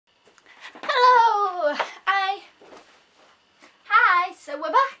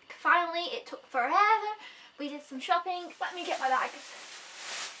It took forever. We did some shopping. Let me get my bags.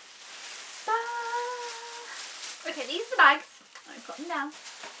 Okay, these are the bags. Let me put them down.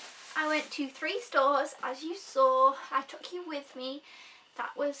 I went to 3 stores, as you saw. I took you with me.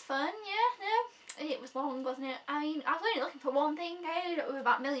 That was fun, yeah, no? It was long, wasn't it? I mean, I was only looking for one thing. I ended up with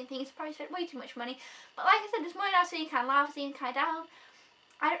about a million things. Probably spent way too much money. But like I said, this morning I was feeling kind of low, I was feeling kind of down.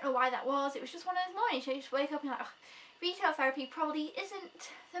 I don't know why that was. It was just one of those mornings. You just wake up and you're like, oh, retail therapy probably isn't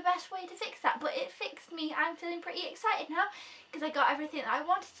the best way to fix that. But it fixed me. I'm feeling pretty excited now because I got everything that I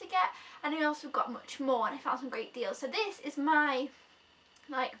wanted to get. And I also got much more and I found some great deals. So this is my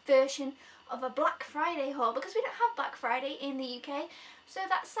version of a Black Friday haul because we don't have Black Friday in the UK. So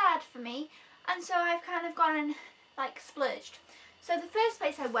that's sad for me. And so I've kind of gone and splurged. So the first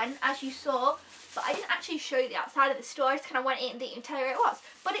place I went, as you saw, but I didn't actually show you the outside of the store, I just kind of went in and didn't even tell you where it was.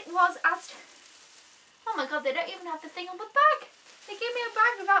 But it was Asda. Oh my god, they don't even have the thing on the bag. They gave me a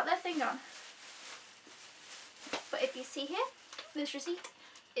bag without their thing on. But if you see here, this receipt,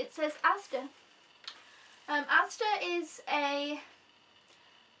 it says Asda. Asda is a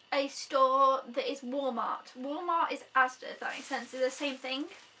store that is Walmart. Walmart is Asda, if that makes sense. They're the same thing.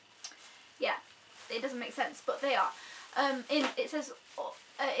 Yeah, it doesn't make sense, but they are. It says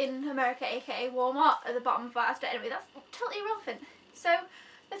in America, aka Walmart, at the bottom of Asda. Anyway, that's totally irrelevant. So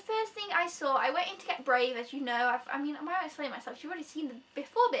the first thing I saw, I went in to get Brave, as you know. I mean, why am I explaining myself? You've already seen the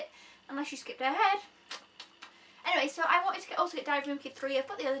before bit, unless you skipped ahead. Anyway, so I wanted to also get Diary of a Wimpy Kid 3. I've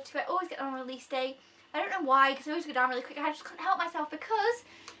got the other 2. I always get them on release day. I don't know why, because I always go down really quick. I just couldn't help myself because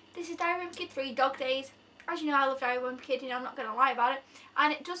this is Diary of a Wimpy Kid 3 Dog Days. As you know, I love Diary of a Wimpy Kid, you know, I'm not going to lie about it.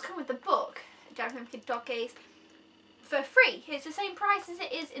 And it does come with the book, Diary of a Wimpy Kid Dog Days, for free. It's the same price as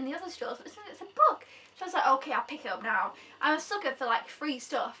it is in the other stores, but it's a book. So I was like, okay, I'll pick it up now. I'm a sucker for free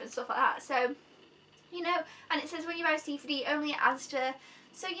stuff and stuff like that. So, you know, and it says when you buy a DVD only at Asda.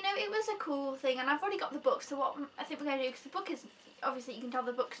 So, you know, it was a cool thing. And I've already got the book. So what I think we're going to do, because the book is, obviously you can tell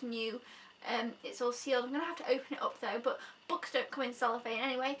the book's new. It's all sealed. I'm going to have to open it up though. But books don't come in cellophane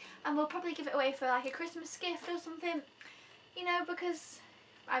anyway. And we'll probably give it away for a Christmas gift or something. You know, because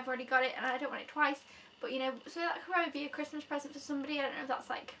I've already got it and I don't want it twice. But, you know, so that could probably be a Christmas present for somebody. I don't know if that's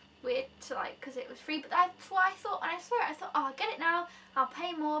weird to because it was free, but that's what I thought. And I swear, I thought, oh, I'll get it now, I'll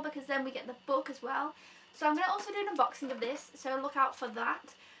pay more because then we get the book as well. So I'm going to also do an unboxing of this, so look out for that.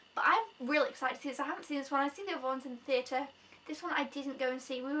 But I'm really excited to see this. I haven't seen this one. I've seen the other ones in the theatre. This one I didn't go and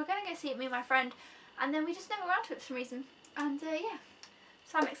see. We were going to go see it, me and my friend, and then we just never got around to it for some reason. And yeah,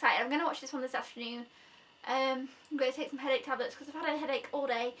 so I'm excited. I'm going to watch this one this afternoon. I'm going to take some headache tablets because I've had a headache all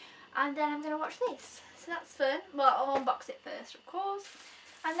day, and then I'm going to watch this. So that's fun. Well, I'll unbox it first, of course.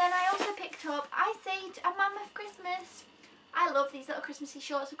 And then I also picked up Ice Age: A Mammoth Christmas. I love these little Christmassy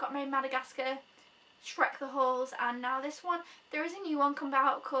shorts. We've got Merry Madagascar, Shrek the Halls, and now this one. There is a new one come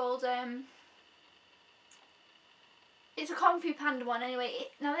out called, it's a Kung Fu Panda one anyway.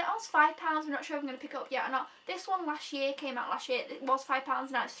 Now that was £5. I'm not sure if I'm going to pick it up yet or not. This one came out last year. It was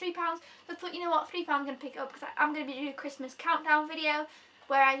 £5, now it's £3. So I thought, you know what, £3 I'm going to pick it up because I'm going to be doing a Christmas countdown video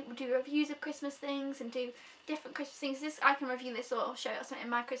where I do reviews of Christmas things and do different Christmas things. This I can review this or show you something in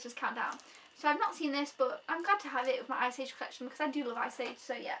my Christmas countdown. So I've not seen this, but I'm glad to have it with my Ice Age collection because I do love Ice Age,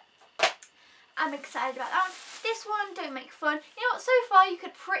 so yeah. I'm excited about that one. This one, don't make fun. You know what, so far you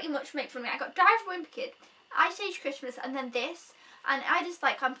could pretty much make fun of me. I got Diary of a Wimpy Kid, Ice Age Christmas, and then this. And I just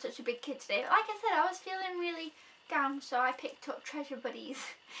I'm such a big kid today. But like I said, I was feeling really down, so I picked up Treasure Buddies.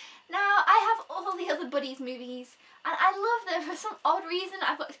 Now, I have all the other Buddies movies, and I love them for some odd reason.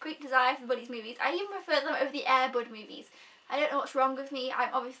 I've got this great desire for Buddies movies. I even prefer them over the Air Bud movies. I don't know what's wrong with me.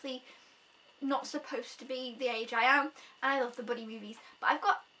 I'm obviously not supposed to be the age I am, and I love the Buddy movies. But I've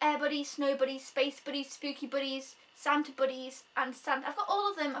got Air Buddies, Snow Buddies, Space Buddies, Spooky Buddies, Santa Buddies, and Santa. I've got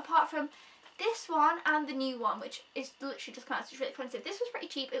all of them apart from this one and the new one, which is literally just come out, so it's really expensive. This was pretty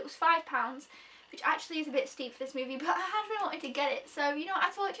cheap. It was £5, which actually is a bit steep for this movie, but I had really wanted to get it. So, you know, I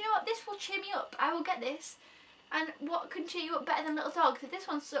thought, you know what, this will cheer me up. I will get this. And what can cheer you up better than Little Dogs? If this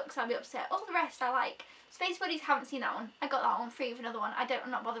one sucks, I'll be upset. All the rest I like. Space Buddies, haven't seen that one. I got that one free with another one.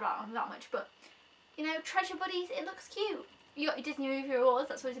 I'm not bothered about that one that much, but, you know, Treasure Buddies, it looks cute. You got your Disney Movie Rewards,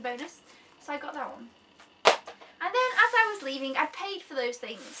 that's always a bonus. So I got that one. And then as I was leaving, I paid for those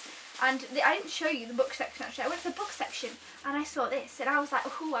things. And I didn't show you the book section actually. I went to the book section and I saw this and I was like,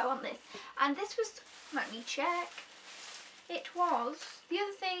 oh, I want this. And this was, let me check. It was, the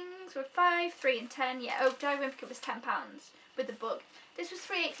other things were 5, 3 and 10. Yeah, oh, Diary of a Wimpy Kid was £10 with the book. This was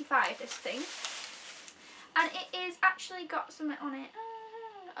 £3.85, this thing. And it is actually got something on it.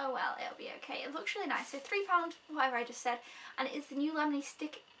 Oh well, it'll be okay. It looks really nice. So £3, whatever I just said. And it is the new lemony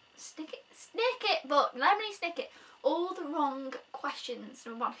Snicket book, Lemony Snicket. All the wrong questions.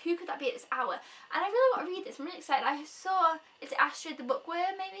 Number one, who could that be at this hour? And I really want to read this. I'm really excited. I saw, is it Astrid the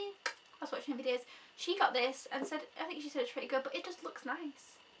Bookworm maybe? I was watching her videos. She got this and said, I think she said it's pretty good, but it just looks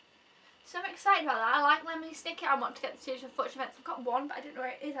nice. So I'm excited about that. I like Lemony Snicket. I want to get the series of Fortune Events. I've got one, but I don't know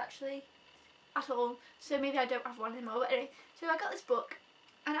where it is actually at all. So maybe I don't have one anymore. But anyway, so I got this book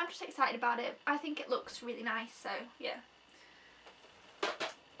and I'm just excited about it. I think it looks really nice. So yeah.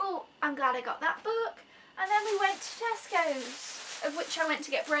 Oh, I'm glad I got that book. And then we went to Tesco's, of which I went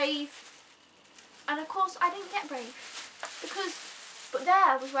to get Brave. And of course I didn't get Brave but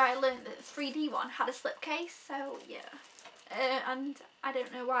there was where I learned that the 3D one had a slipcase, so yeah. And I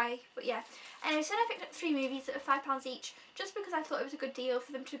don't know why, but yeah. Anyway, so I picked up 3 movies that were £5 each, just because I thought it was a good deal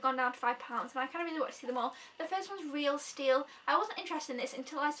for them to have gone down to £5, and I kind of really want to see them all. The first one's Real Steel. I wasn't interested in this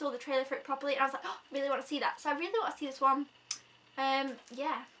until I saw the trailer for it properly, and I was like, oh, I really want to see that. So I really want to see this one.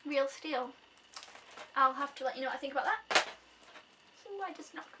 Yeah, Real Steel. I'll have to let you know what I think about that. I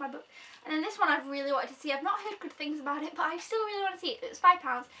just knocked my book. And then this one I've really wanted to see. I've not heard good things about it, but I still really want to see it. It was £5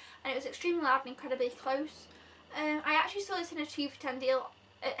 and it was extremely loud and incredibly close. I actually saw this in a 2 for £10 deal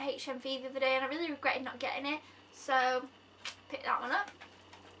at HMV the other day and I really regretted not getting it. So, picked that one up.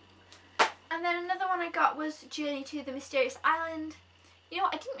 And then another one I got was Journey to the Mysterious Island. You know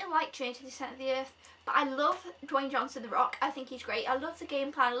what, I didn't really like Journey to the Centre of the Earth, but I love Dwayne Johnson, The Rock. I think he's great. I love the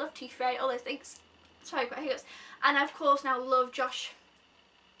game plan, I love Tooth Fairy, all those things. Sorry, I've got hiccups. And I, of course, now love Josh.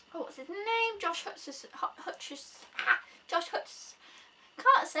 Oh, what's his name? Josh Hutcherson.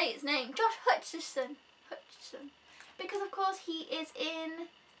 Can't say his name. Josh Hutcherson. Because, of course, he is in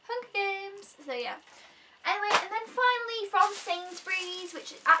Hunger Games. So, yeah. Anyway, and then finally from Sainsbury's,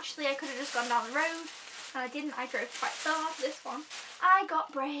 which actually I could have just gone down the road. And I didn't. I drove quite far for this one. I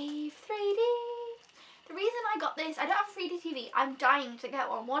got Brave 3D. The reason I got this, I don't have 3D TV. I'm dying to get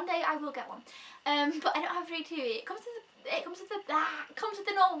one. One day I will get one. But I don't have 3D TV. It comes with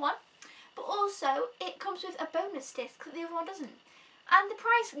the normal one, but also it comes with a bonus disc that the other one doesn't. And the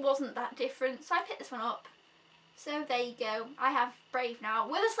price wasn't that different, so I picked this one up. So there you go. I have Brave now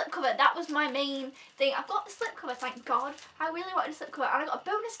with a slipcover. That was my main thing. I've got the slipcover, thank God. I really wanted a slipcover, and I got a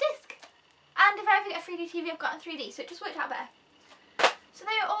bonus disc. And if I ever get a 3D TV, I've got a 3D, so it just worked out better. So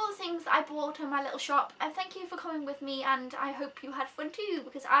they are all the things that I bought in my little shop, and thank you for coming with me, and I hope you had fun too,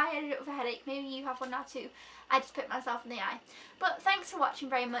 because I ended up with a headache. Maybe you have one now too. I just put myself in the eye. But thanks for watching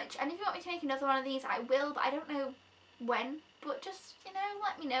very much, and if you want me to make another one of these, I will, but I don't know when. But just, you know,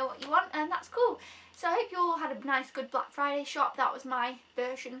 let me know what you want, and that's cool. So I hope you all had a nice, good Black Friday shop. That was my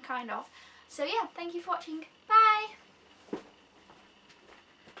version, kind of. So yeah, thank you for watching. Bye!